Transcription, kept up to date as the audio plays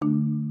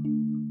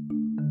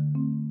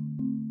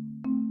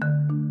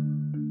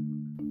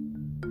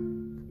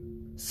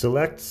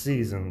Select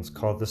seasons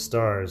call the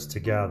stars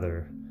to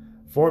gather,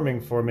 forming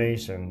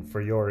formation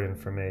for your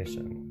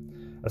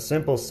information. A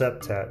simple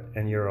septet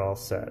and you're all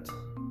set.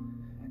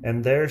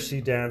 And there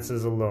she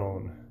dances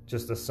alone,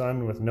 just a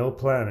sun with no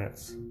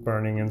planets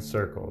burning in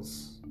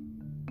circles.